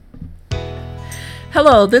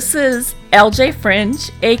Hello, this is LJ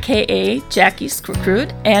Fringe, aka Jackie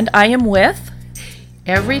Screwcrude, and I am with...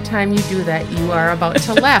 Every time you do that, you are about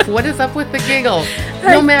to laugh. What is up with the giggle?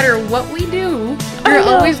 No matter what we do, you're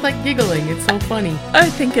always like giggling. It's so funny. I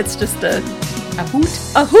think it's just a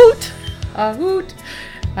hoot. A hoot. A hoot.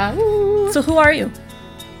 A hoot. So who are you?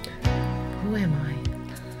 Who am I?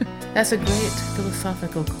 That's a great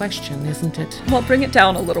philosophical question, isn't it? Well, bring it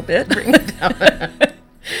down a little bit. Bring it down.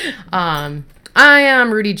 I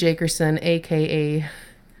am Rudy Jakerson, a.k.a.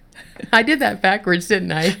 I did that backwards,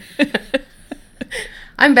 didn't I?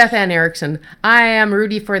 I'm Beth Ann Erickson. I am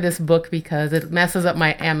Rudy for this book because it messes up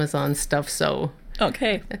my Amazon stuff, so...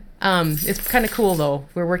 Okay. It's kind of cool, though.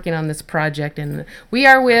 We're working on this project, and we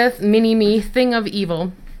are with Mini-Me, Thing of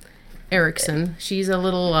Evil, Erickson. She's a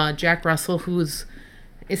little Jack Russell who's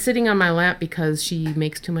sitting on my lap because she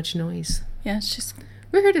makes too much noise. Yeah, she's...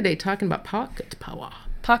 We're here today talking about pocket power.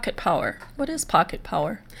 Pocket power. What is pocket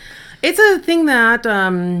power? It's a thing that,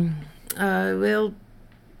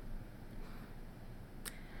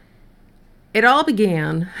 it all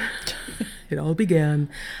began.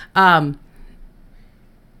 I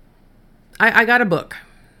got a book,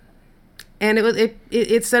 and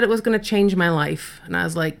it said it was going to change my life, and I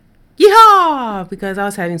was like, yeehaw, because I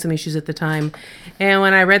was having some issues at the time. And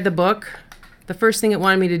when I read the book, the first thing it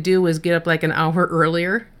wanted me to do was get up like an hour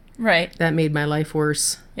earlier. Right. That made my life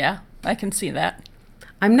worse. Yeah, I can see that.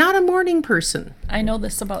 I'm not a morning person. I know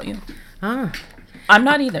this about you. Ah. I'm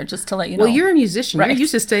not either, just to let you know. Well, you're a musician. Right. You're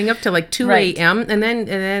used to staying up till like 2 a.m. and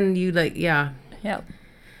then you like, yeah. Yeah.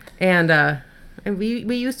 And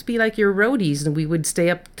we used to be like your roadies, and we would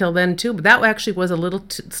stay up till then too. But that actually was a little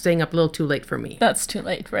staying up a little too late for me. That's too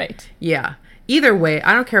late, right? Yeah. Either way,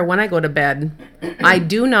 I don't care when I go to bed. I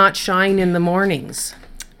do not shine in the mornings.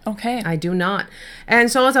 Okay. I do not.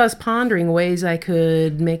 And so as I was pondering ways I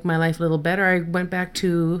could make my life a little better, I went back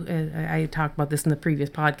to, I talked about this in the previous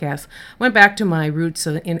podcast, went back to my roots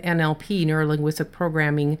in NLP, Neuro-Linguistic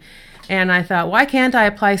Programming, and I thought, why can't I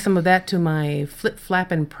apply some of that to my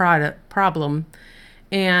flip-flapping problem?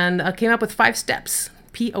 And I came up with 5 steps,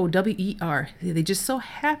 P-O-W-E-R. They just so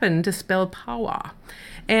happen to spell power.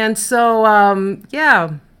 And so,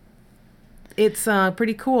 yeah, it's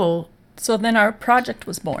pretty cool. So then our project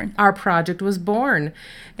was born.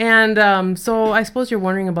 And so I suppose you're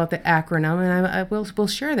wondering about the acronym, and we'll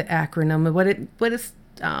share the acronym. What is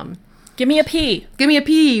Give me a P. Give me a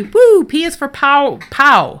P. Woo! P is for pow.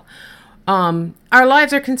 Pow. Our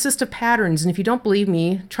lives consist of patterns, and if you don't believe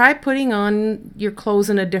me, try putting on your clothes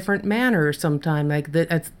in a different manner sometime, like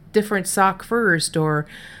a different sock first, or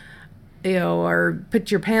or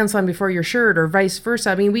put your pants on before your shirt, or vice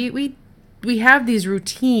versa. I mean, we have these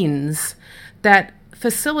routines that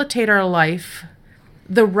facilitate our life,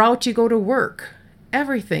 the route you go to work.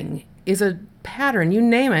 Everything is a pattern. You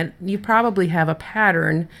name it, you probably have a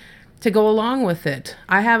pattern to go along with it.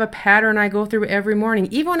 I have a pattern I go through every morning.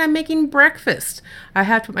 Even when I'm making breakfast, I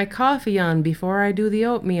have to put my coffee on before I do the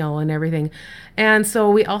oatmeal and everything. And so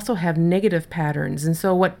we also have negative patterns. And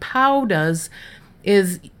so what POW does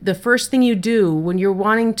is the first thing you do when you're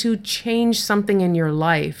wanting to change something in your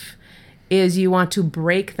life is you want to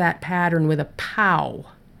break that pattern with a pow.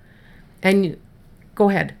 And go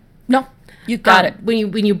ahead. No, you got it.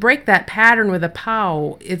 When you break that pattern with a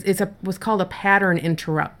pow, it's what's called a pattern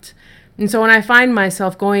interrupt. And so when I find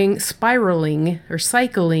myself spiraling or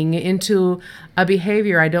cycling into a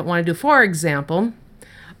behavior I don't want to do, for example,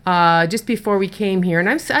 just before we came here, and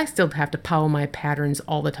I still have to pow my patterns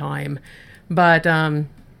all the time, but I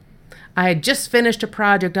had just finished a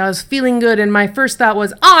project. I was feeling good, and my first thought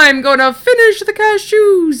was, I'm going to finish the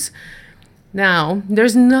cashews. Now,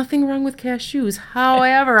 there's nothing wrong with cashews.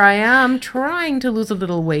 However, I am trying to lose a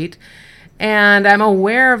little weight, and I'm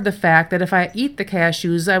aware of the fact that if I eat the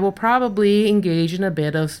cashews, I will probably engage in a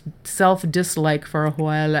bit of self-dislike for a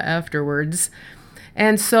while afterwards.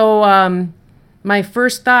 And so my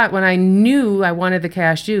first thought when I knew I wanted the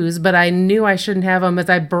cashews, but I knew I shouldn't have them, is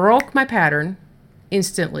I broke my pattern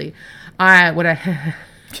instantly. I yell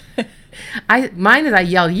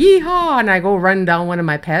yeehaw, and I go run down one of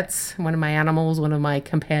my pets, one of my animals, one of my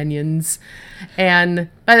companions, and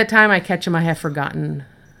by the time I catch them, I have forgotten.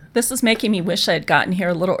 This is making me wish I had gotten here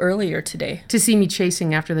a little earlier today. To see me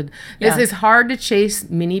chasing after It's hard to chase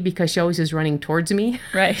Minnie because she always is running towards me.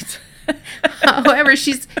 Right. However,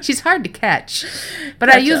 she's hard to catch. But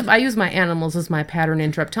gotcha. I use my animals as my pattern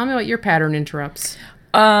interrupt. Tell me about your pattern interrupts.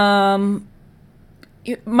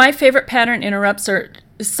 My favorite pattern interrupts are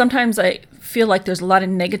sometimes I feel like there's a lot of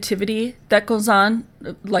negativity that goes on,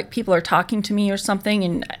 like people are talking to me or something,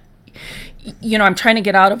 and I'm trying to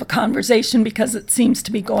get out of a conversation because it seems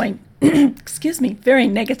to be going excuse me, very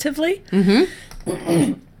negatively.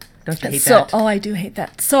 Don't you hate So, that? oh, I do hate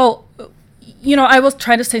that. So, I will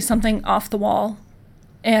try to say something off the wall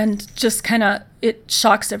and just kind of, it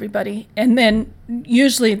shocks everybody. And then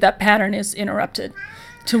usually that pattern is interrupted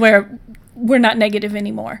to where we're not negative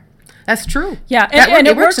anymore. That's true. Yeah, and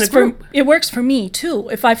it works for me too.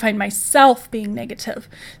 If I find myself being negative,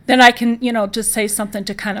 then I can, just say something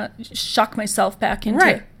to kind of shock myself back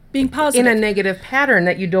into being positive. In a negative pattern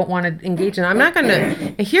that you don't want to engage in. I'm not going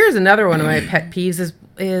to. Here's another one of my pet peeves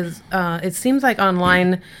is it seems like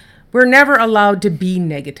online we're never allowed to be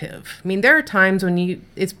negative. I mean, there are times when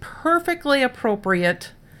it's perfectly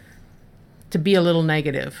appropriate to be a little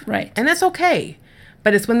negative. Right. And that's okay.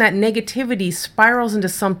 But it's when that negativity spirals into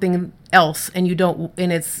something else and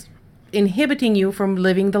it's inhibiting you from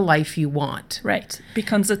living the life you want. Right.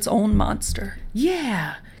 Becomes its own monster.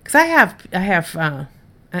 Yeah. Because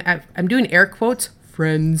I'm doing air quotes,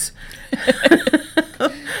 friends,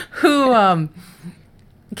 who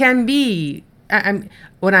can be,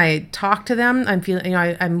 when I talk to them, I'm feeling,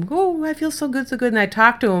 I feel so good. And I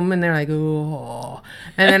talk to them and they're like, oh,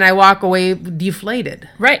 and then I walk away deflated.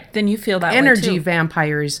 Right. Then you feel that energy way too.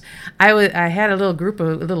 Vampires. I had a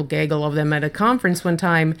little gaggle of them at a conference one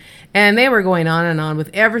time, and they were going on and on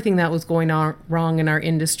with everything that was going on wrong in our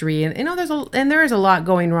industry. And there is a lot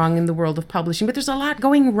going wrong in the world of publishing, but there's a lot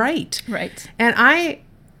going right. Right. And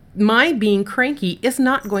my being cranky is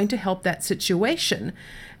not going to help that situation.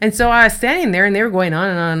 And so I was standing there, and they were going on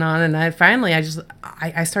and on and on. And I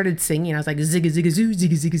started singing. I was like, zigga, zigga, zoo,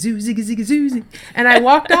 zigga, zigga, zoo, zigga, zigga, zoo. And I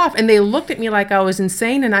walked off, and they looked at me like I was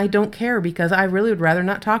insane, and I don't care because I really would rather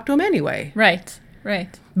not talk to them anyway. Right,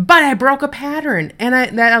 right. But I broke a pattern, and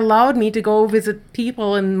that allowed me to go visit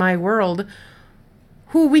people in my world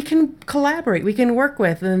who we can collaborate, we can work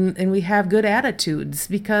with, and we have good attitudes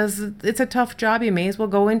because it's a tough job. You may as well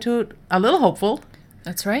go into it a little hopeful.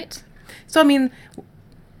 That's right. So, I mean,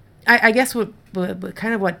 I guess what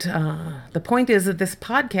the point is of this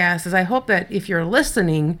podcast is I hope that if you're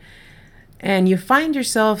listening and you find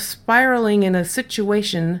yourself spiraling in a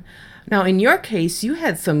situation, now in your case, you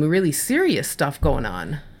had some really serious stuff going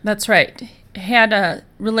on. That's right. Had a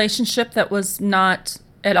relationship that was not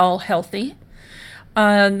at all healthy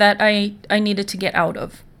that I needed to get out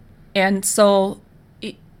of. And so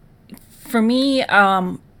for me,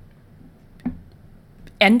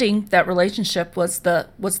 ending that relationship was the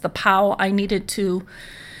POW I needed to.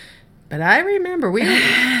 But I remember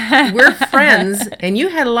we're friends, and you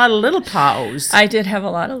had a lot of little POWs. I did have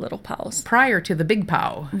a lot of little POWs prior to the big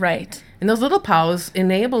POW. Right. And those little POWs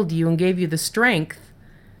enabled you and gave you the strength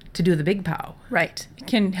to do the big POW. Right. It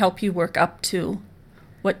can help you work up to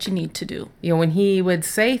what you need to do. When he would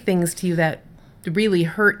say things to you that really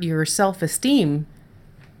hurt your self-esteem,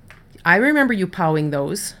 I remember you POWing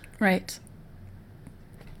those. Right.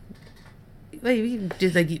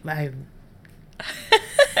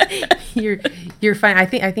 You're fine. I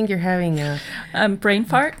think you're having a brain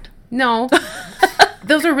fart. No,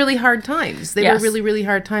 those are really hard times. They were really, really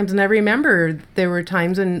hard times. And I remember there were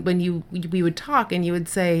times when we would talk and you would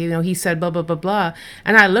say, he said blah blah blah blah,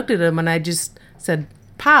 and I looked at him and I just said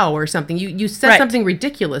POW or something. You said something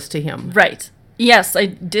ridiculous to him. Right. Yes, I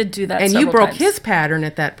did do that. And you broke his pattern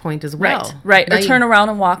at that point as well. Right. Or turn around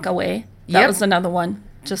and walk away. That was another one.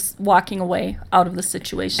 Just walking away out of the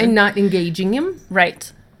situation. And not engaging him.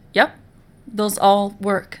 Right. Yep. Those all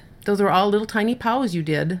work. Those are all little tiny POWs you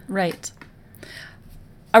did. Right.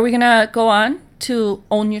 Are we going to go on to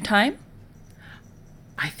Own Your Time?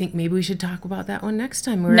 I think maybe we should talk about that one next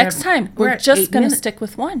time. We're just going to stick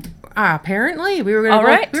with one. Apparently. We were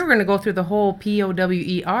going to go through the whole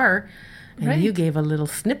POWER. And you gave a little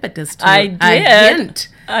snippet as to I did. A hint.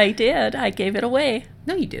 I did. I gave it away.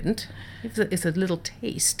 No, you didn't. It's a little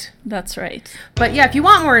taste. That's right. But yeah, if you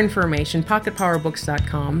want more information,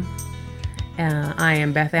 pocketpowerbooks.com. I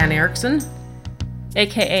am Beth Ann Erickson.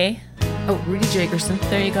 A.K.A. Rudy Jagerson.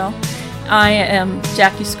 There you go. I am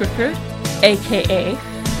Jackie Scripprud, A.K.A.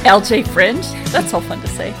 LJ Fringe. That's so fun to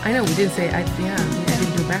say. I know, we didn't say, I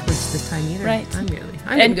didn't do it backwards this time either. Right. I'm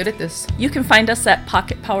getting good at this. You can find us at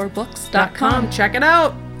pocketpowerbooks.com. Check it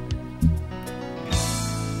out.